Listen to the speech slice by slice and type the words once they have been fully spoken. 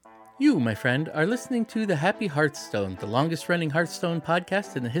You, my friend, are listening to the Happy Hearthstone, the longest running Hearthstone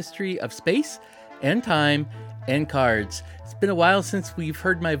podcast in the history of space and time and cards. It's been a while since we've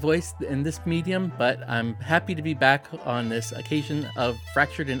heard my voice in this medium, but I'm happy to be back on this occasion of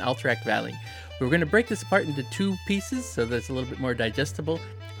Fractured in Alterac Valley. We're going to break this apart into two pieces so that it's a little bit more digestible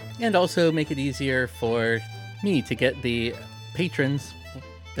and also make it easier for me to get the patrons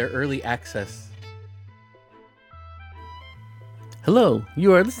their early access. Hello,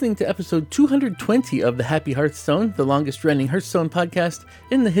 you are listening to episode 220 of the Happy Hearthstone, the longest running Hearthstone podcast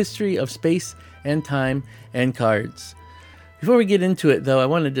in the history of space and time and cards. Before we get into it, though, I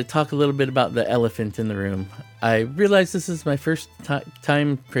wanted to talk a little bit about the elephant in the room. I realize this is my first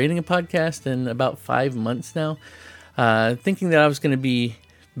time creating a podcast in about 5 months now, thinking that I was going to be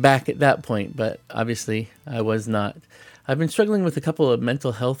back at that point, but obviously I was not. I've been struggling with a couple of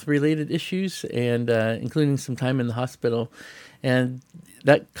mental health related issues, and including some time in the hospital, and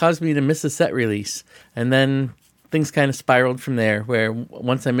that caused me to miss a set release. And then things kind of spiraled from there, where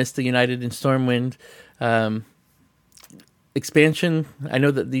once I missed the United in Stormwind expansion, I know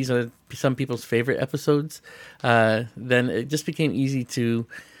that these are some people's favorite episodes, then it just became easy to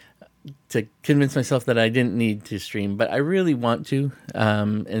convince myself that I didn't need to stream, but I really want to.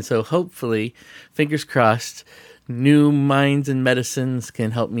 And so hopefully, fingers crossed, new minds and medicines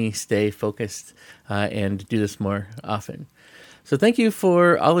can help me stay focused and do this more often. So thank you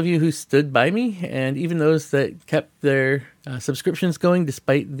for all of you who stood by me, and even those that kept their subscriptions going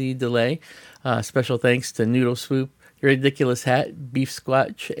despite the delay. Special thanks to Noodle Swoop, Ridiculous Hat, Beef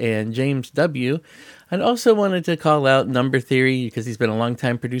Squatch, and James W. And also wanted to call out Number Theory because he's been a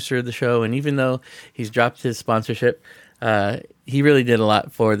longtime producer of the show, and even though he's dropped his sponsorship, he really did a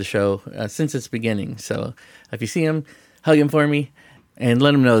lot for the show since its beginning. So if you see him, hug him for me and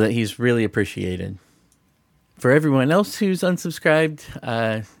let him know that he's really appreciated. For everyone else who's unsubscribed,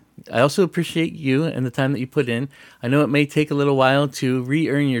 I also appreciate you and the time that you put in. I know it may take a little while to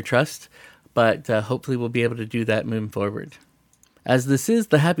re-earn your trust, but hopefully we'll be able to do that moving forward. As this is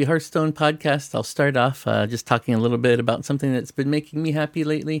the Happy Hearthstone podcast, I'll start off just talking a little bit about something that's been making me happy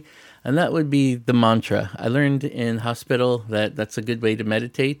lately, and that would be the mantra. I learned in hospital that that's a good way to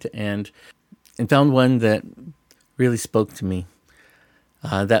meditate, and found one that really spoke to me.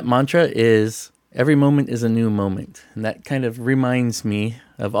 That mantra is, every moment is a new moment. And that kind of reminds me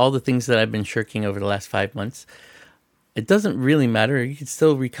of all the things that I've been shirking over the last 5 months. It doesn't really matter. You can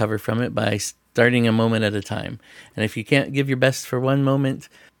still recover from it by starting a moment at a time. And if you can't give your best for one moment,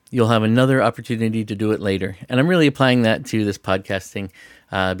 you'll have another opportunity to do it later. And I'm really applying that to this podcasting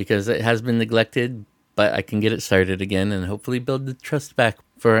because it has been neglected, but I can get it started again and hopefully build the trust back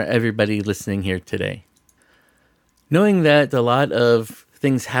for everybody listening here today. Knowing that a lot of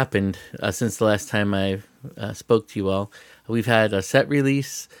things happened since the last time I spoke to you all. We've had a set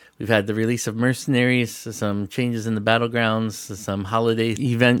release. We've had the release of Mercenaries, some changes in the battlegrounds, some holiday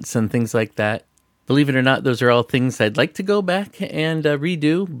events and things like that. Believe it or not, those are all things I'd like to go back and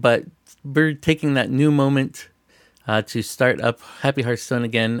redo, but we're taking that new moment to start up Happy Hearthstone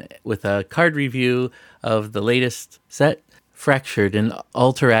again with a card review of the latest set, Fractured in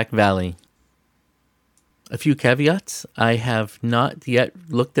Alterac Valley. A few caveats. I have not yet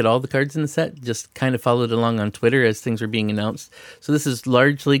looked at all the cards in the set, just kind of followed along on Twitter as things were being announced. So this is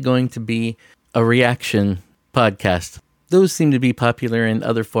largely going to be a reaction podcast. Those seem to be popular in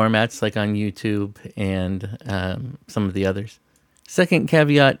other formats like on YouTube and some of the others. Second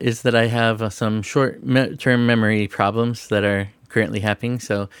caveat is that I have some short-term memory problems that are currently happening.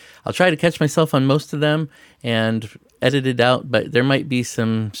 So I'll try to catch myself on most of them and edit it out, but there might be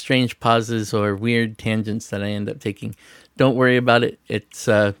some strange pauses or weird tangents that I end up taking. Don't worry about it. It's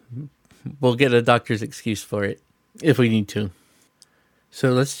we'll get a doctor's excuse for it if we need to.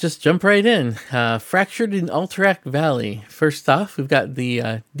 So let's just jump right in. Fractured in Alterac Valley. First off, we've got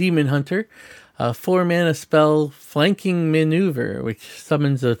the Demon Hunter, 4-mana spell Flanking Maneuver, which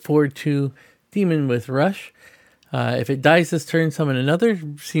summons a 4/2 demon with Rush. If it dies this turn, summon another.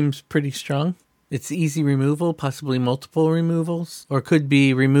 Seems pretty strong. It's easy removal, possibly multiple removals, or could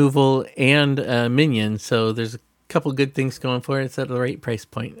be removal and minion. So there's a couple good things going for it. It's at the right price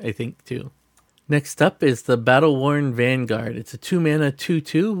point, I think, too. Next up is the Battle-Worn Vanguard. It's a 2-mana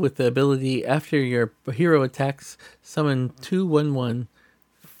 2/2 with the ability, after your hero attacks, summon 2/1/1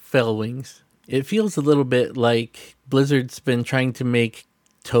 Fell Wings. It feels a little bit like Blizzard's been trying to make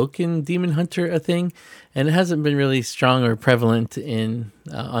token Demon Hunter a thing, and it hasn't been really strong or prevalent in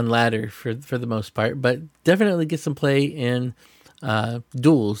on ladder for the most part, but definitely get some play in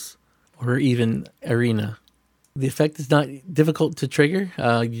duels or even arena. The effect is not difficult to trigger.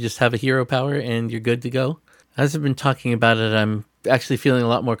 You just have a hero power and you're good to go. As I've been talking about it, I'm actually feeling a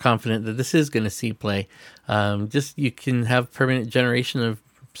lot more confident that this is going to see play. Just you can have permanent generation of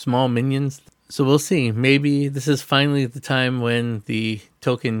small minions. So we'll see. Maybe this is finally the time when the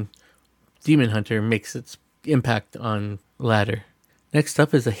token Demon Hunter makes its impact on ladder. Next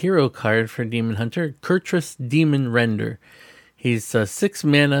up is a hero card for Demon Hunter, Kurtrus Demon Render. He's 6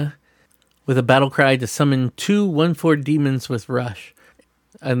 mana with a battle cry to summon 2 1/4 demons with Rush.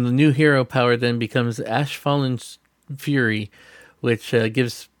 And the new hero power then becomes Ashfallen's Fury, which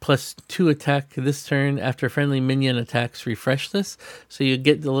gives +2 attack this turn after friendly minion attacks refresh this. So you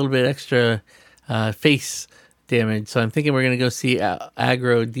get a little bit extra face damage. So I'm thinking we're going to go see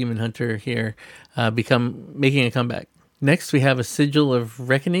aggro Demon Hunter here making a comeback. Next we have a Sigil of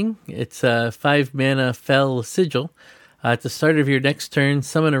Reckoning. It's a 5 mana Fel Sigil. At the start of your next turn,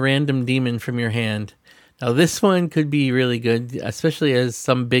 summon a random demon from your hand. Now this one could be really good, especially as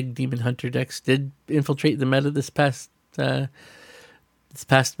some big Demon Hunter decks did infiltrate the meta this past meta.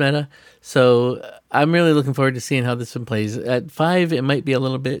 So I'm really looking forward to seeing how this one plays. At 5, it might be a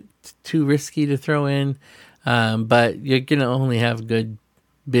little bit too risky to throw in, but you're going to only have good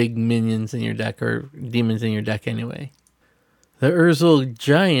big minions in your deck, or demons in your deck anyway. The Urzel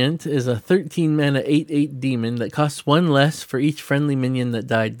Giant is a 13 mana 8/8 demon that costs 1 less for each friendly minion that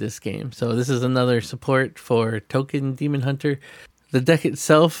died this game. So this is another support for token Demon Hunter. The deck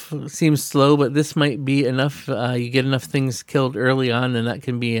itself seems slow, but this might be enough. You get enough things killed early on, and that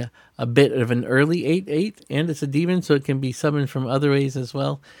can be a bit of an early 8/8, and it's a demon, so it can be summoned from other ways as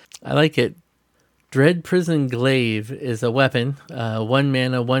well. I like it. Dread Prison Glaive is a weapon, 1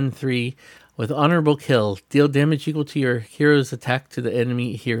 mana 1/3. With Honorable Kill, deal damage equal to your hero's attack to the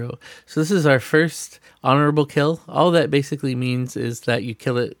enemy hero. So this is our first Honorable Kill. All that basically means is that you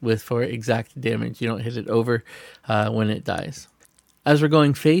kill it for exact damage. You don't hit it over when it dies. As we're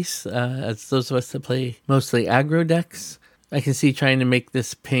going face, as those of us that play mostly aggro decks, I can see trying to make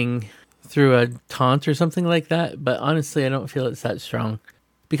this ping through a taunt or something like that, but honestly I don't feel it's that strong.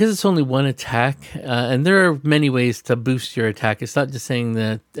 Because it's only 1 attack, and there are many ways to boost your attack. It's not just saying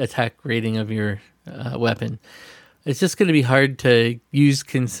the attack rating of your weapon. It's just going to be hard to use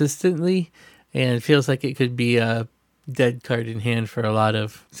consistently, and it feels like it could be a dead card in hand for a lot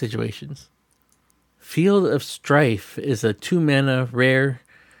of situations. Field of Strife is a 2 mana rare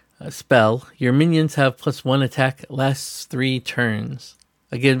spell. Your minions have +1 attack, lasts 3 turns.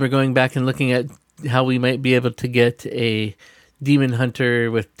 Again, we're going back and looking at how we might be able to get a Demon Hunter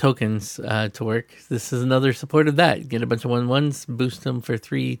with tokens to work. This is another support of that. Get a bunch of 1/1s, boost them for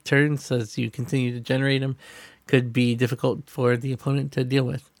 3 turns as you continue to generate them. Could be difficult for the opponent to deal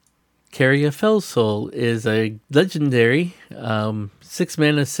with. Carry a Fell Soul is a legendary 6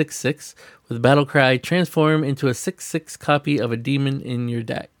 mana 6/6 with battle cry, transform into a 6/6 copy of a demon in your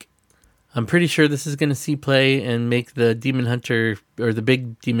deck. I'm pretty sure this is going to see play and make the Demon Hunter, or the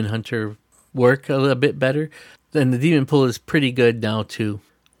big Demon Hunter, work a little bit better. And the demon pool is pretty good now too.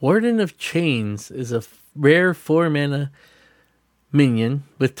 Warden of Chains is a rare 4 mana minion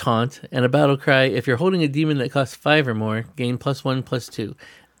with taunt and a battle cry. If you're holding a demon that costs 5 or more, gain +1/+2.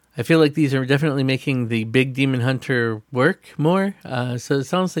 I feel like these are definitely making the big Demon Hunter work more. So it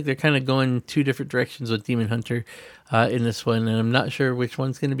sounds like they're kind of going 2 different directions with Demon Hunter in this one, and I'm not sure which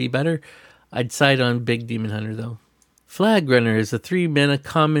one's going to be better. I'd side on big Demon Hunter though. Flag Runner is a 3 mana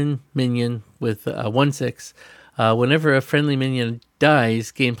common minion with 1/6. Whenever a friendly minion dies,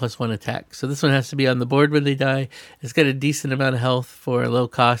 gain +1 attack. So this one has to be on the board when they die. It's got a decent amount of health for a low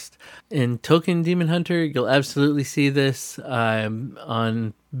cost. In Token Demon Hunter, you'll absolutely see this.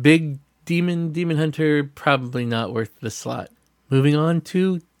 On Big Demon Hunter, probably not worth the slot. Moving on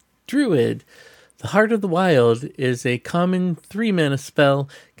to Druid. The Heart of the Wild is a common 3 mana spell.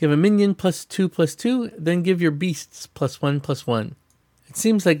 Give a minion +2/+2, then give your beasts +1/+1. It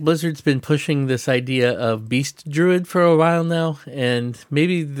seems like Blizzard's been pushing this idea of Beast Druid for a while now, and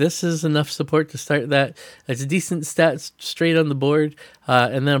maybe this is enough support to start that. It's decent stats straight on the board,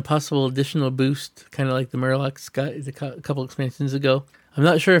 and then a possible additional boost, kind of like the Murlocs got a couple expansions ago. I'm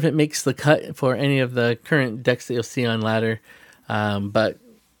not sure if it makes the cut for any of the current decks that you'll see on ladder, but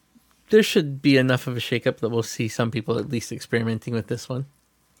there should be enough of a shakeup that we'll see some people at least experimenting with this one.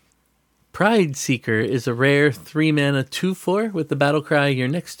 Pride Seeker is a rare 3 mana 2/4 with the battle cry, your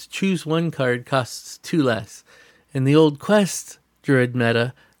next choose 1 card costs 2 less. In the old Quest Druid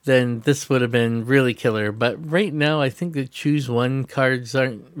meta, then this would have been really killer. But right now, I think the choose 1 cards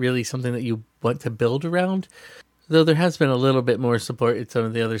aren't really something that you want to build around. Though there has been a little bit more support in some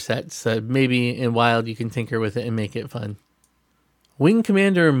of the other sets. Maybe in Wild you can tinker with it and make it fun. Wing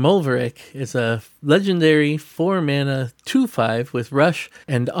Commander Mulverick is a legendary 4 mana 2/5 with Rush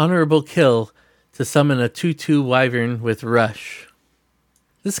and Honorable Kill to summon a 2/2 Wyvern with Rush.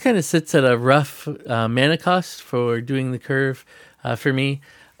 This kind of sits at a rough mana cost for doing the curve for me.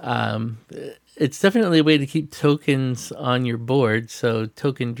 It's definitely a way to keep tokens on your board, so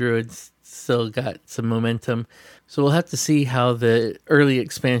token druids still got some momentum. So we'll have to see how the early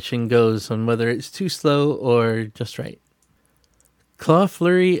expansion goes on whether it's too slow or just right. Claw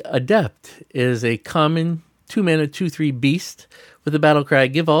Flurry Adept is a common 2-mana 2/3 beast with a battle cry.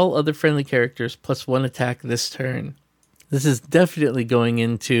 Give all other friendly characters +1 attack this turn. This is definitely going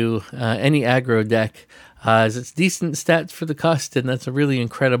into any aggro deck, as it's decent stats for the cost, and that's a really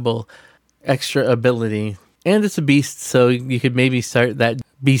incredible extra ability. And it's a beast, so you could maybe start that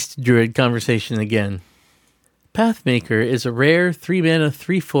beast druid conversation again. Pathmaker is a rare 3-mana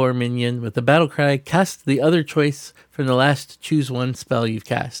 3/4 minion with a battle cry. Cast the other choice from the last choose one spell you've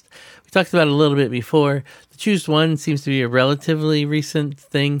cast. We talked about it a little bit before. The choose one seems to be a relatively recent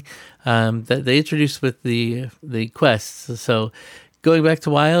thing that they introduced with the quests. So going back to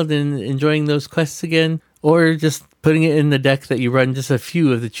Wild and enjoying those quests again, or just putting it in the deck that you run just a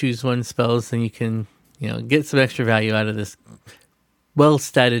few of the choose one spells, then you can get some extra value out of this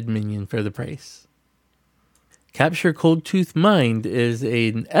well-statted minion for the price. Capture Coldtooth Mind is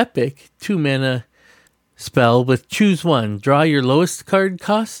an epic 2-mana spell with choose one. Draw your lowest card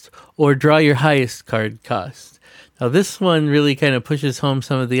cost or draw your highest card cost. Now this one really kind of pushes home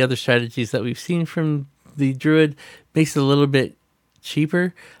some of the other strategies that we've seen from the Druid. Makes it a little bit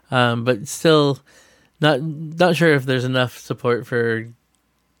cheaper, but still not sure if there's enough support for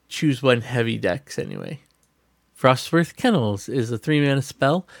choose one heavy decks anyway. Frostworth Kennels is a 3-mana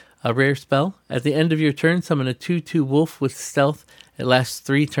spell. A rare spell. At the end of your turn, summon a 2/2 wolf with stealth. It lasts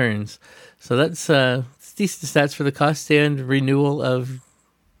 3 turns. So that's decent stats for the cost and renewal of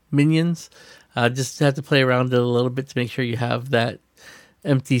minions. Just have to play around it a little bit to make sure you have that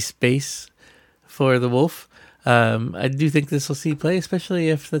empty space for the wolf. I do think this will see play, especially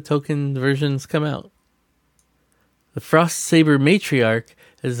if the token versions come out. The Frost Saber Matriarch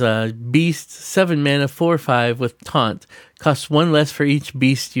is a beast, 7-mana 4/5 with taunt. Costs 1 less for each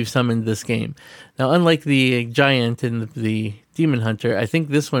beast you've summoned this game. Now, unlike the giant and the demon hunter, I think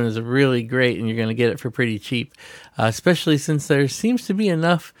this one is really great, and you're going to get it for pretty cheap, especially since there seems to be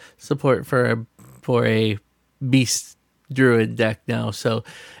enough support for a beast druid deck now. So,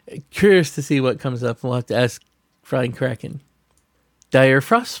 curious to see what comes up. We'll have to ask Flying Kraken. Dire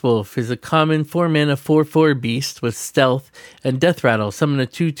Frostwolf is a common 4-mana 4/4 beast with stealth and death rattle. Summon a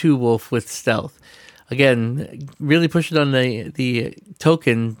 2/2 wolf with stealth. Again, really pushing on the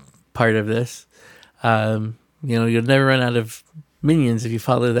token part of this. You'll never run out of minions if you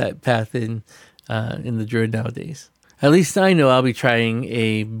follow that path in the Druid nowadays. At least I know I'll be trying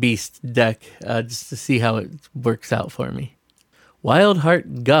a beast deck just to see how it works out for me.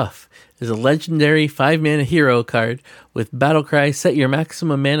 Wildheart Guff is a legendary 5-mana hero card with battle cry. Set your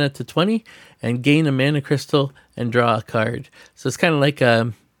maximum mana to 20 and gain a mana crystal and draw a card. So it's kind of like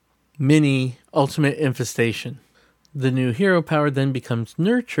a mini ultimate infestation. The new hero power then becomes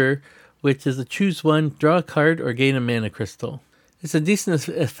Nurture, which is a choose one, draw a card, or gain a mana crystal. It's a decent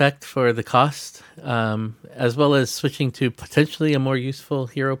effect for the cost, as well as switching to potentially a more useful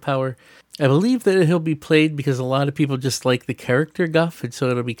hero power. I believe that he'll be played because a lot of people just like the character Guff, and so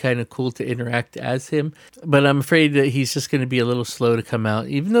it'll be kind of cool to interact as him. But I'm afraid that he's just going to be a little slow to come out,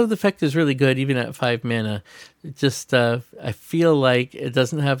 even though the effect is really good, even at 5 mana. It just, I feel like it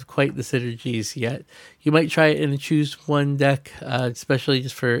doesn't have quite the synergies yet. You might try it in a choose one deck, especially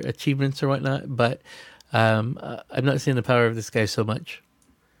just for achievements or whatnot, but I'm not seeing the power of this guy so much.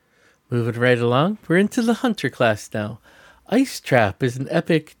 Moving right along, we're into the Hunter class now. Ice Trap is an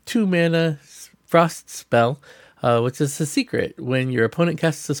epic 2-mana frost spell, which is a secret. When your opponent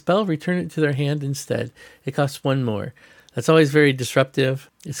casts a spell, return it to their hand instead. It costs 1 more. That's always very disruptive.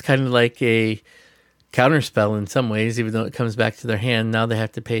 It's kind of like a counter spell in some ways, even though it comes back to their hand. Now they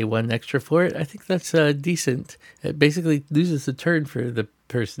have to pay 1 extra for it. I think that's decent. It basically loses a turn for the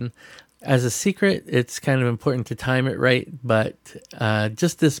person. As a secret, it's kind of important to time it right, but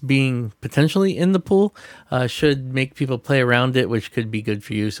just this being potentially in the pool should make people play around it, which could be good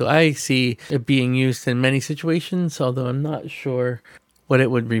for you. So I see it being used in many situations, although I'm not sure what it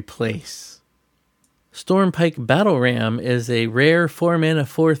would replace. Stormpike Battle Ram is a rare 4-mana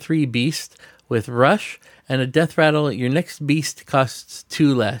 4/3 beast with Rush and a Death Rattle. Your next beast costs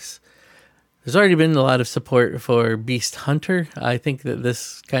 2 less. There's already been a lot of support for Beast Hunter. I think that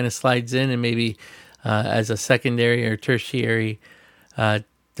this kind of slides in and maybe as a secondary or tertiary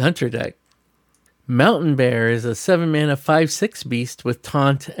Hunter deck. Mountain Bear is a 7 mana 5/6 beast with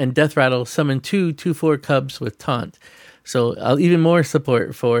taunt and Death Rattle. Summon 2/2/4 cubs with taunt. So even more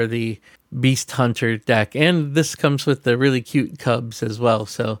support for the Beast Hunter deck. And this comes with the really cute cubs as well.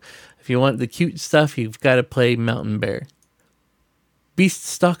 So if you want the cute stuff, you've got to play Mountain Bear. Beast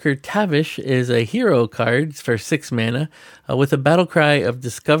Stalker Tavish is a hero card for 6 mana with a battle cry of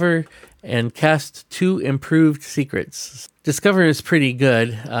Discover and cast 2 improved secrets. Discover is pretty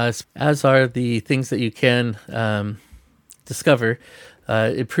good, as are the things that you can discover.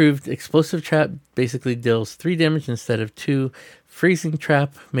 Improved Explosive Trap basically deals 3 damage instead of 2. Freezing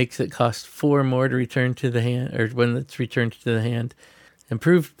Trap makes it cost 4 more to return to the hand, or when it's returned to the hand.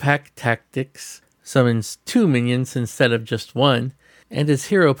 Improved Pack Tactics summons 2 minions instead of just 1. And his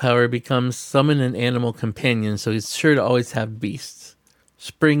hero power becomes Summon an Animal Companion, so he's sure to always have beasts.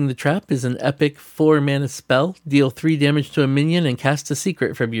 Spring the Trap is an epic 4 mana spell. Deal 3 damage to a minion and cast a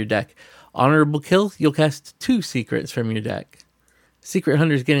secret from your deck. Honorable Kill, you'll cast 2 secrets from your deck. Secret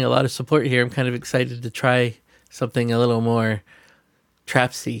Hunter is getting a lot of support here. I'm kind of excited to try something a little more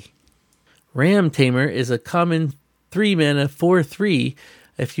trapsy. Ram Tamer is a common 3 mana 4/3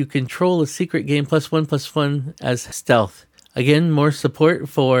 if you control a secret, gain +1/+1 as stealth. Again, more support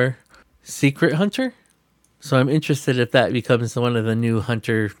for Secret Hunter. So I'm interested if that becomes one of the new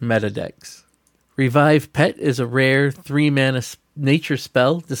Hunter meta decks. Revive Pet is a rare 3 mana nature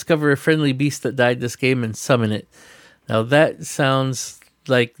spell. Discover a friendly beast that died this game and summon it. Now that sounds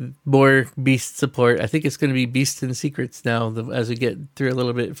like more beast support. I think it's going to be Beasts and Secrets now as we get through a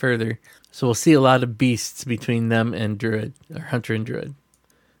little bit further. So we'll see a lot of beasts between them and Druid, or Hunter and Druid.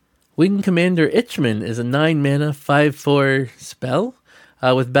 Wing Commander Itchman is a 9 mana 5/4 spell.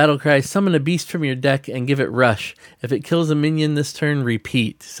 With Battle Cry, summon a beast from your deck and give it Rush. If it kills a minion this turn,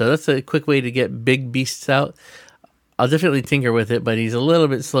 repeat. So that's a quick way to get big beasts out. I'll definitely tinker with it, but he's a little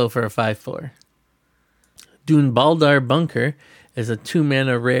bit slow for a 5/4. Dune Baldar Bunker is a 2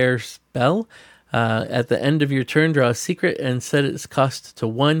 mana rare spell. At the end of your turn, draw a secret and set its cost to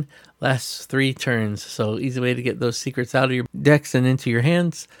 1. Lasts 3 turns. So easy way to get those secrets out of your decks and into your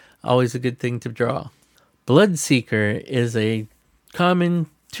hands. Always a good thing to draw. Bloodseeker is a common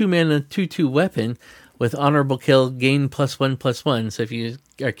 2 mana 2/2 weapon with Honorable Kill, gain +1/+1. So if you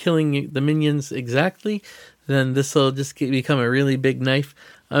are killing the minions exactly, then this will just become a really big knife.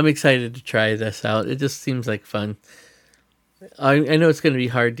 I'm excited to try this out. It just seems like fun. I know it's going to be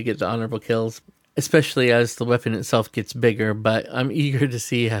hard to get the Honorable Kills, especially as the weapon itself gets bigger, but I'm eager to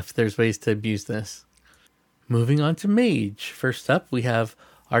see if there's ways to abuse this. Moving on to Mage. First up, we have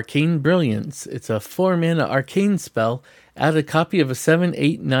Arcane Brilliance. It's a 4 mana arcane spell. Add a copy of a 7,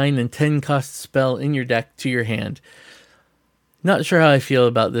 8, 9, and 10 cost spell in your deck to your hand. Not sure how I feel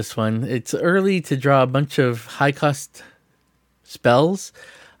about this one. It's early to draw a bunch of high cost spells.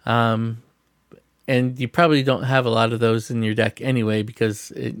 And you probably don't have a lot of those in your deck anyway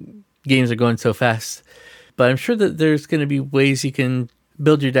because games are going so fast. But I'm sure that there's going to be ways you can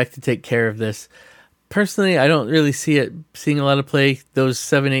build your deck to take care of this. Personally, I don't really seeing a lot of play. Those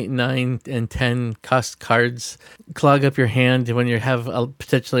 7, 8, 9, and 10 cost cards clog up your hand when you have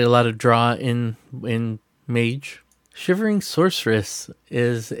potentially a lot of draw in Mage. Shivering Sorceress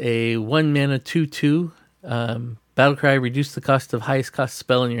is a 1 mana 2/2. Battlecry, reduce the cost of highest cost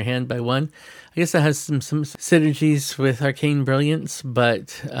spell in your hand by 1. I guess that has some synergies with Arcane Brilliance,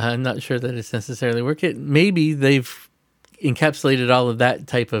 but I'm not sure that it's necessarily working. Maybe they've encapsulated all of that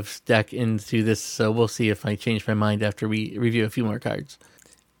type of deck into this, so we'll see if I change my mind after we review a few more cards.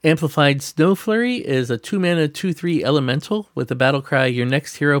 Amplified Snow Flurry is a 2 mana 2/3 elemental with the battle cry, your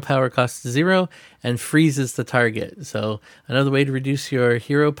next hero power costs 0 and freezes the target. So another way to reduce your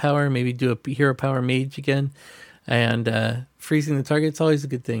hero power, maybe do a hero power mage again, and freezing the target is always a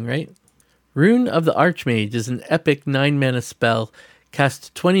good thing, right? Rune of the Archmage is an epic 9 mana spell.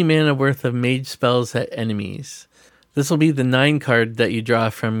 Cast 20 mana worth of mage spells at enemies. This will be the 9 card that you draw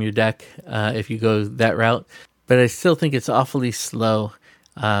from your deck if you go that route. But I still think it's awfully slow.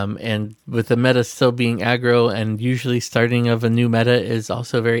 And with the meta still being aggro, and usually starting of a new meta is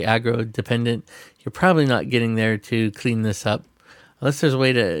also very aggro dependent, you're probably not getting there to clean this up. Unless there's a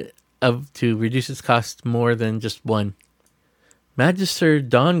way to reduce its cost more than just 1. Magister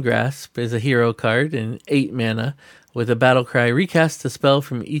Dawngrasp is a hero card in 8 mana. With a battle cry, recast a spell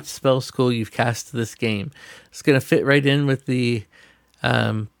from each spell school you've cast this game. It's going to fit right in with the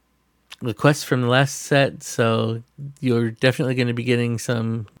quest from the last set, so you're definitely going to be getting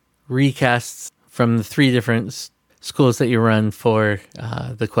some recasts from the 3 different schools that you run for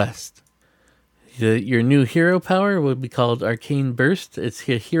the quest. Your new hero power will be called Arcane Burst. It's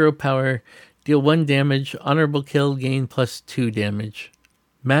a hero power, deal 1 damage, honorable kill, gain +2 damage.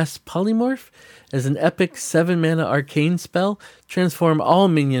 Mass Polymorph is an epic 7-mana arcane spell. Transform all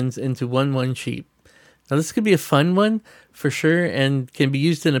minions into 1/1 sheep. Now this could be a fun one for sure and can be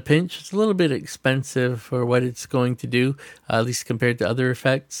used in a pinch. It's a little bit expensive for what it's going to do, at least compared to other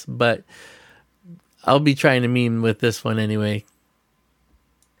effects, but I'll be trying to meme with this one anyway.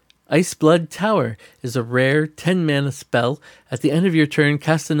 Iceblood Tower is a rare 10-mana spell. At the end of your turn,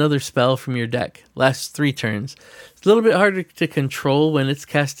 cast another spell from your deck. Lasts 3 turns. It's a little bit harder to control when it's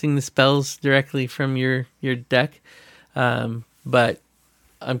casting the spells directly from your deck, but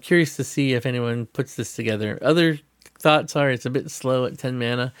I'm curious to see if anyone puts this together. Other thoughts are it's a bit slow at 10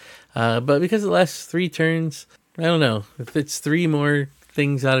 mana, but because it lasts 3 turns, I don't know. If it's 3 more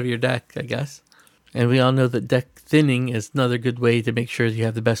things out of your deck, I guess. And we all know that deck thinning is another good way to make sure you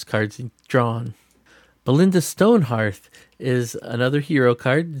have the best cards drawn. Belinda Stonehearth is another hero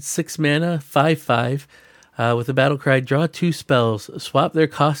card. It's 6 mana, 5/5. With a battle cry, draw 2 spells. Swap their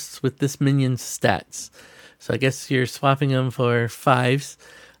costs with this minion's stats. So I guess you're swapping them for 5s.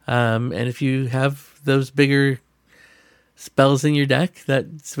 And if you have those bigger spells in your deck, that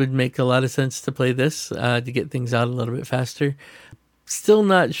would make a lot of sense to play this to get things out a little bit faster. Still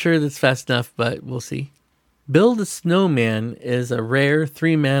not sure that's fast enough, but we'll see. Build a Snowman is a rare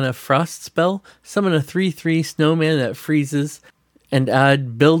 3-mana frost spell. Summon a 3/3 snowman that freezes and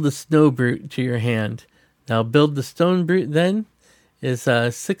add Build a Snow Brute to your hand. Now Build the Stone Brute then is a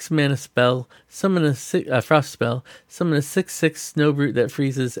 6-mana spell. Summon a frost spell. Summon a 6/6 Snow Brute that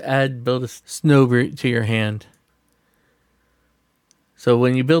freezes. Add Build a Snow Brute to your hand. So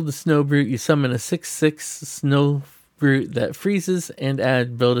when you build the Snow Brute, you summon a 6/6 Snow Brute that freezes and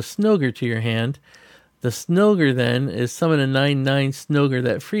add Build a Snogre to your hand. The Snogre then is summon a 9/9 Snogre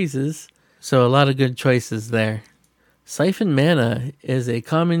that freezes. So a lot of good choices there. Siphon Mana is a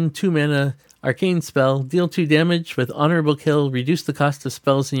common 2-mana arcane spell. Deal 2 damage with honorable kill. Reduce the cost of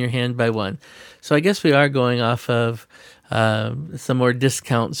spells in your hand by 1. So I guess we are going off of some more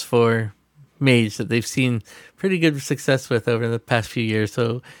discounts for mage that they've seen pretty good success with over the past few years.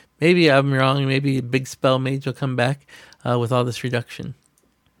 So maybe I'm wrong. Maybe a big spell mage will come back with all this reduction.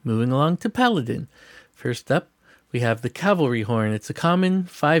 Moving along to Paladin. First up, we have the Cavalry Horn. It's a common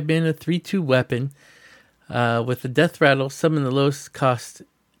 5-mana 3/2 weapon. With the Death Rattle, summon the lowest cost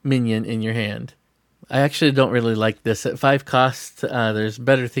minion in your hand. I actually don't really like this. At 5 cost, there's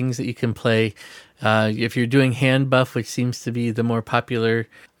better things that you can play. If you're doing hand buff, which seems to be the more popular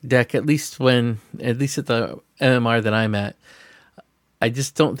deck, at least at the MMR that I'm at, I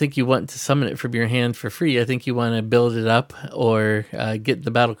just don't think you want to summon it from your hand for free. I think you want to build it up or get the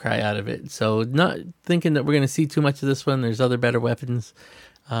battle cry out of it. So not thinking that we're going to see too much of this one. There's other better weapons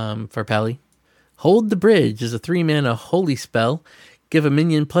for Pally. Hold the Bridge is a 3-mana holy spell. Give a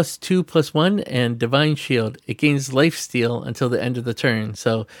minion +2/+1 and Divine Shield. It gains lifesteal until the end of the turn.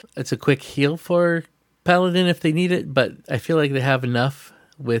 So it's a quick heal for Paladin if they need it, but I feel like they have enough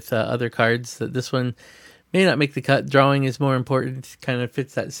with other cards that this one may not make the cut. Drawing is more important. Kind of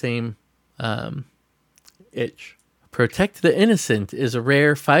fits that same itch. Protect the Innocent is a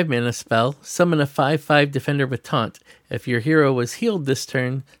rare 5-mana spell. Summon a 5/5 defender with taunt. If your hero was healed this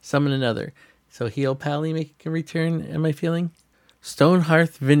turn, summon another. So heal Pally, make a return, am I feeling?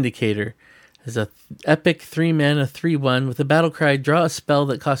 Stonehearth Vindicator is a epic 3-mana 3/1 with a battle cry. Draw a spell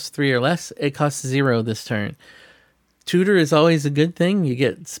that costs 3 or less. It costs 0 this turn. Tutor is always a good thing. You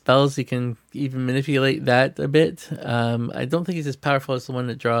get spells, you can even manipulate that a bit. I don't think it's as powerful as the one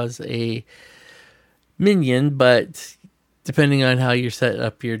that draws a minion, but depending on how you set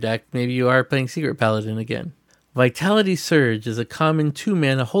up your deck, maybe you are playing Secret Paladin again. Vitality Surge is a common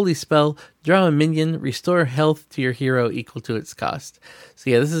 2-mana holy spell. Draw a minion, restore health to your hero equal to its cost. So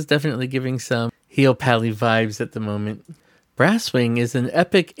yeah, this is definitely giving some Heal Pally vibes at the moment. Brasswing is an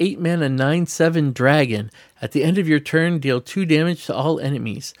epic 8-mana 9/7 dragon. At the end of your turn, deal 2 damage to all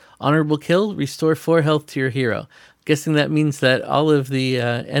enemies. Honorable kill, restore 4 health to your hero. Guessing that means that all of the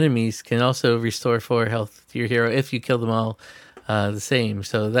enemies can also restore 4 health to your hero if you kill them all the same.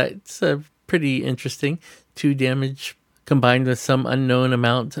 So that's pretty interesting. 2 damage combined with some unknown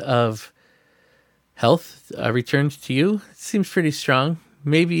amount of health returned to you. It seems pretty strong.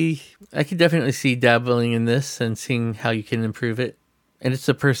 Maybe I could definitely see dabbling in this and seeing how you can improve it. And it's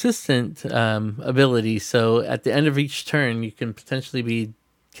a persistent ability, so at the end of each turn, you can potentially be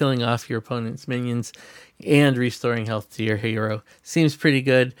killing off your opponent's minions and restoring health to your hero. Seems pretty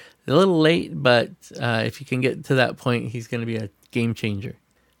good. A little late, but if you can get to that point, he's going to be a game changer.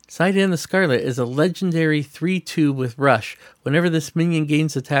 Sidehand the Scarlet is a legendary 3/2 with Rush. Whenever this minion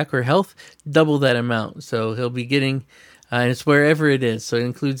gains attack or health, double that amount. So he'll be getting, and it's wherever it is. So it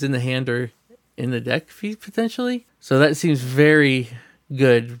includes in the hand or in the deck potentially. So that seems very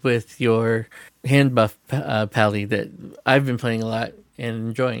good with your hand buff pally that I've been playing a lot and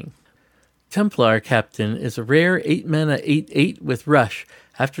enjoying. Templar Captain is a rare 8 mana 8/8 with Rush.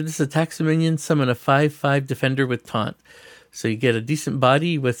 After this attacks a minion, summon a 5/5 defender with Taunt. So you get a decent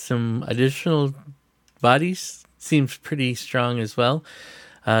body with some additional bodies. Seems pretty strong as well,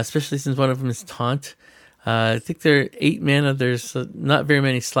 especially since one of them is Taunt. I think they're 8 mana. There's not very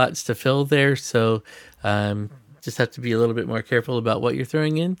many slots to fill there, so just have to be a little bit more careful about what you're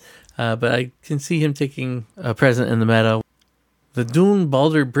throwing in. But I can see him taking a present in the meta. The Dune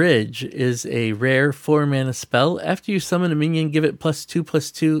Balder Bridge is a rare 4 mana spell. After you summon a minion, give it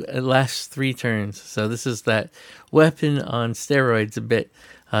 +2/+2. It lasts 3 turns. So this is that weapon on steroids a bit,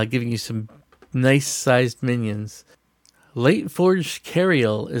 giving you some nice sized minions. Late Forged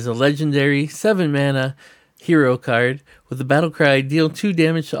Cariel is a legendary 7 mana hero card. With the battle cry, deal 2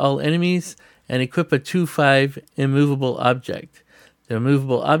 damage to all enemies and equip a 2/5 immovable object. The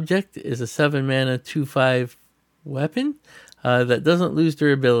immovable object is a 7 mana 2/5 weapon that doesn't lose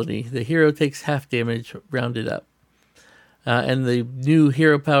durability. The hero takes half damage, rounded up. And the new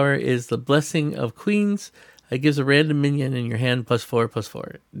hero power is the Blessing of Queens. It gives a random minion in your hand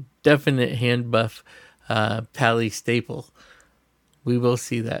 +4/+4. Definite hand buff pally staple. We will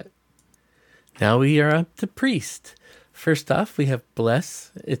see that. Now we are up to Priest. First off, we have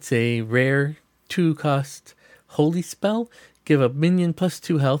Bless. It's a rare 2-cost holy spell. Give a minion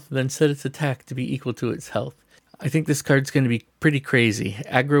 +2 health, then set its attack to be equal to its health. I think this card's going to be pretty crazy.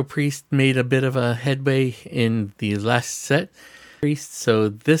 Aggro Priest made a bit of a headway in the last set. Priest, so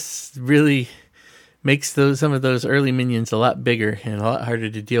this really makes some of those early minions a lot bigger and a lot harder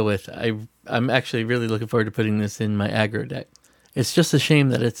to deal with. I'm actually really looking forward to putting this in my aggro deck. It's just a shame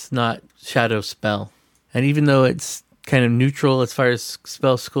that it's not Shadow Spell. And even though it's kind of neutral as far as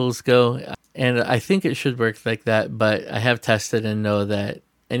spell schools go, and I think it should work like that, but I have tested and know that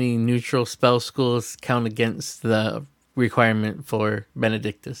any neutral spell schools count against the requirement for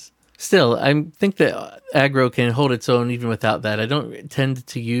Benedictus. Still, I think that aggro can hold its own even without that. I don't tend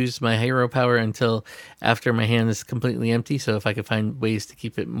to use my hero power until after my hand is completely empty, so if I could find ways to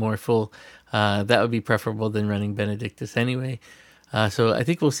keep it more full, that would be preferable than running Benedictus anyway. So I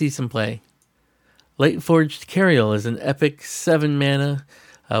think we'll see some play. Late Forged Cariel is an epic 7 mana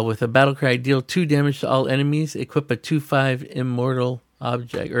with a battle cry, deal 2 damage to all enemies, equip a 2/5 immortal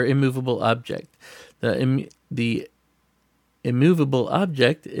object or immovable object. The immovable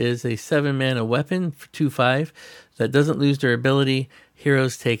object is a 7 mana weapon for 2/5 that doesn't lose durability.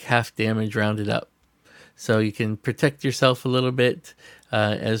 Heroes take half damage rounded up. So you can protect yourself a little bit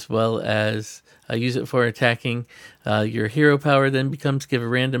as well as use it for attacking. Your hero power then becomes give a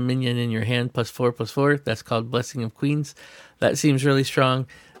random minion in your hand +4/+4. That's called Blessing of Queens. That seems really strong.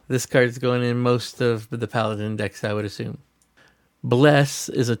 This card's going in most of the Paladin decks, I would assume. Bless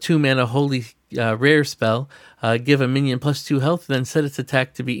is a 2 mana holy rare spell. Give a minion +2 health, then set its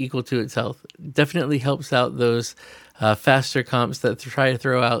attack to be equal to its health. Definitely helps out those faster comps that try to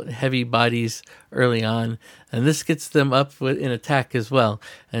throw out heavy bodies early on. And this gets them up in attack as well.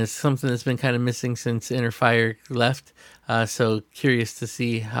 And it's something that's been kind of missing since Inner Fire left. So curious to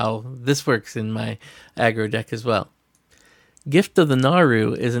see how this works in my aggro deck as well. Gift of the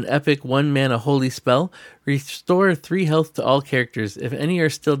Naru is an epic 1 mana holy spell. Restore 3 health to all characters. If any are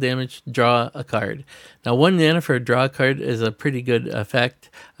still damaged, draw a card. Now 1 mana for a draw card is a pretty good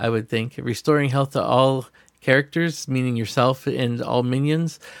effect, I would think. Restoring health to all characters, meaning yourself and all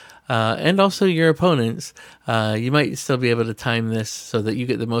minions, and also your opponents. You might still be able to time this so that you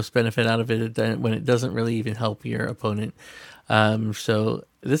get the most benefit out of it when it doesn't really even help your opponent. So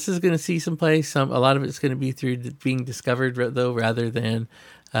this is going to see some play. A lot of it's going to be through being discovered, though, rather than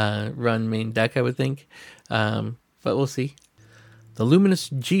run main deck, I would think. But we'll see. The Luminous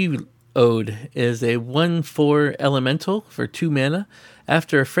Geode is a 1/4 elemental for 2 mana.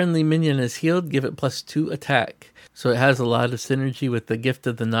 After a friendly minion is healed, give it +2 attack. So it has a lot of synergy with the Gift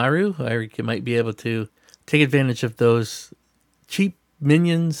of the Naru. You might be able to take advantage of those cheap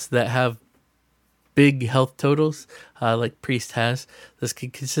minions that have big health totals, like Priest has. This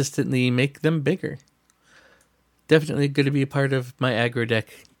can consistently make them bigger. Definitely going to be a part of my aggro deck,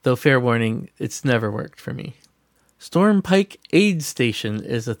 though fair warning, it's never worked for me. Stormpike Aid Station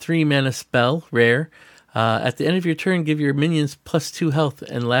is a 3 mana spell, rare. At the end of your turn, give your minions +2 health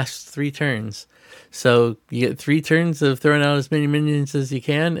and lasts 3 turns. So you get 3 turns of throwing out as many minions as you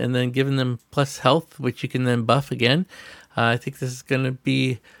can and then giving them plus health, which you can then buff again. I think this is going to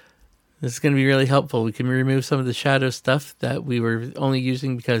be really helpful. We can remove some of the shadow stuff that we were only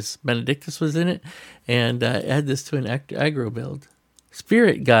using because Benedictus was in it and add this to an aggro build.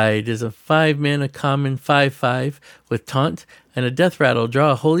 Spirit Guide is a 5 mana common 5/5 with taunt and a death rattle.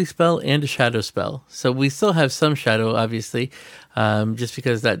 Draw a holy spell and a shadow spell. So we still have some shadow, obviously, just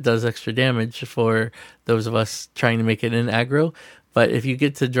because that does extra damage for those of us trying to make it in aggro. But if you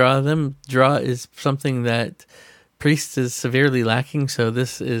get to draw them, draw is something that Priest is severely lacking. So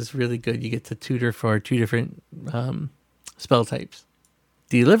this is really good. You get to tutor for 2 different spell types.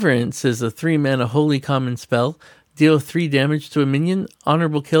 Deliverance is a 3 mana holy common spell. Deal 3 damage to a minion,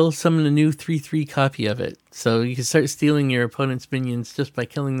 honorable kill, summon a new 3/3 copy of it. So you can start stealing your opponent's minions just by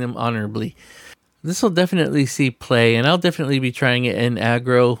killing them honorably. This will definitely see play, and I'll definitely be trying it in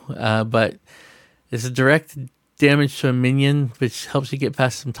aggro, but it's a direct damage to a minion, which helps you get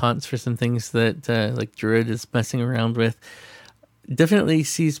past some taunts for some things that like Druid is messing around with. Definitely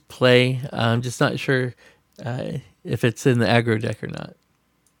sees play. I'm just not sure if it's in the aggro deck or not,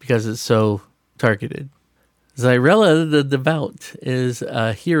 because it's so targeted. Zyrella the Devout is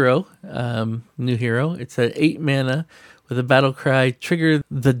a hero, new hero. It's an 8 mana with a battle cry. Trigger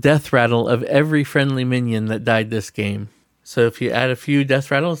the death rattle of every friendly minion that died this game. So if you add a few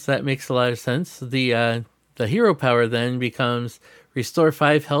death rattles, that makes a lot of sense. The hero power then becomes restore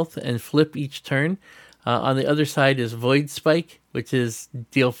 5 health and flip each turn. On the other side is Void Spike, which is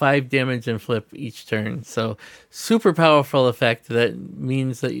deal 5 damage and flip each turn. So super powerful effect that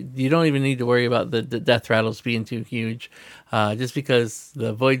means that you don't even need to worry about the death rattles being too huge, just because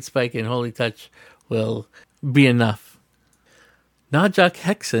the Void Spike and Holy Touch will be enough. Najak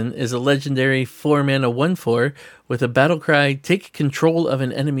Hexen is a legendary 4 mana 1/4 with a battle cry, take control of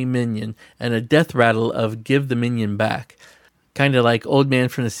an enemy minion, and a death rattle of give the minion back. Kind of like Old Man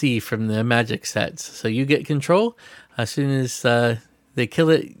from the Sea from the Magic sets. So you get control. As soon as they kill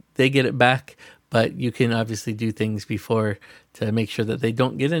it, they get it back. But you can obviously do things before to make sure that they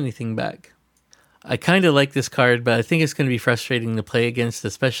don't get anything back. I kind of like this card, but I think it's going to be frustrating to play against,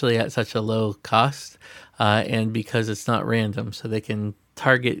 especially at such a low cost. And because it's not random, so they can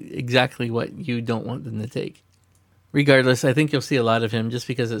target exactly what you don't want them to take. Regardless, I think you'll see a lot of him just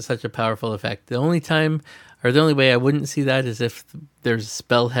because it's such a powerful effect. The only time, or the only way I wouldn't see that is if there's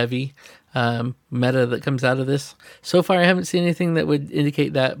spell heavy meta that comes out of this. So far, I haven't seen anything that would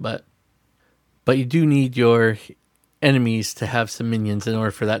indicate that, but you do need your enemies to have some minions in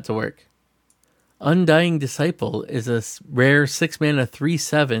order for that to work. Undying Disciple is a rare 6 mana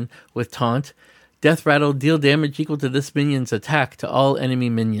 3/7 with taunt. Death Rattle, deal damage equal to this minion's attack to all enemy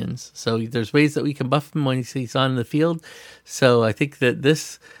minions. So there's ways that we can buff him when he's on the field. So I think that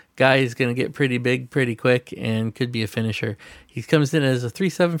this guy is going to get pretty big pretty quick and could be a finisher. He comes in as a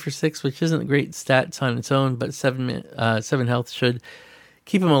 3/7 for 6, which isn't great stats on its own, but 7 health should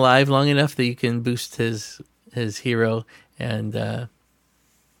keep him alive long enough that you can boost his hero and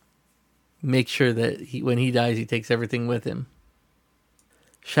make sure that when he dies, he takes everything with him.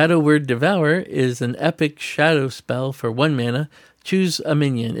 Shadow Word Devour is an epic shadow spell for 1 mana. Choose a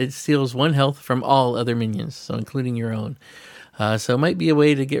minion. It steals 1 health from all other minions, so including your own. So it might be a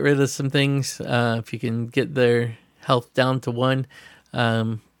way to get rid of some things if you can get their health down to 1,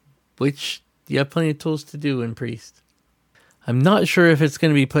 which you have plenty of tools to do in Priest. I'm not sure if it's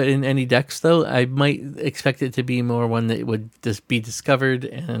going to be put in any decks, though. I might expect it to be more one that would just be discovered,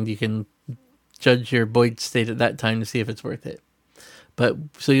 and you can judge your Void state at that time to see if it's worth it. But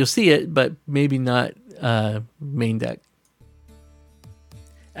so you'll see it, but maybe not main deck.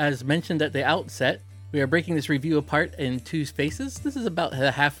 As mentioned at the outset, we are breaking this review apart in 2 spaces. This is about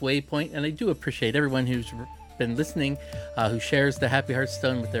the halfway point, and I do appreciate everyone who's been listening, who shares the Happy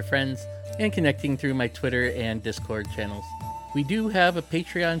Hearthstone with their friends, and connecting through my Twitter and Discord channels. We do have a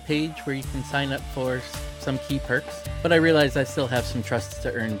Patreon page where you can sign up for some key perks, but I realize I still have some trusts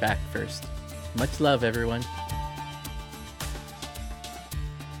to earn back first. Much love, everyone.